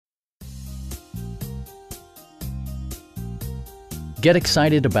Get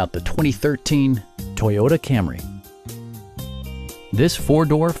excited about the 2013 Toyota Camry. This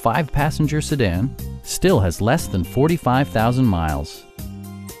four-door, five-passenger sedan still has less than 45,000 miles.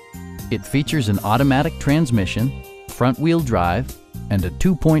 It features an automatic transmission, front-wheel drive, and a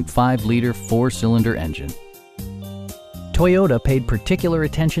 2.5-liter four-cylinder engine. Toyota paid particular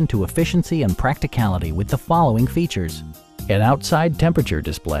attention to efficiency and practicality with the following features: an outside temperature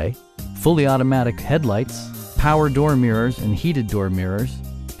display, fully automatic headlights, power door mirrors and heated door mirrors,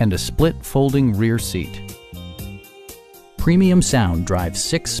 and a split folding rear seat. Premium sound drives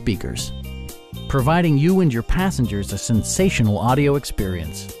 6 speakers, providing you and your passengers a sensational audio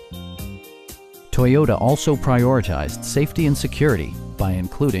experience. Toyota also prioritized safety and security by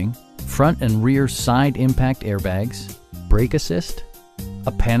including front and rear side impact airbags, brake assist,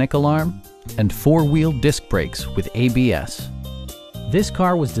 a panic alarm, and 4-wheel disc brakes with ABS. This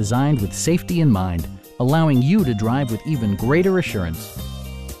car was designed with safety in mind, allowing you to drive with even greater assurance.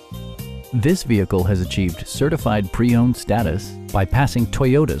 This vehicle has achieved certified pre-owned status by passing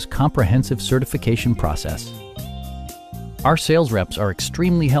Toyota's comprehensive certification process. Our sales reps are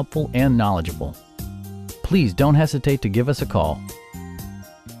extremely helpful and knowledgeable. Please don't hesitate to give us a call.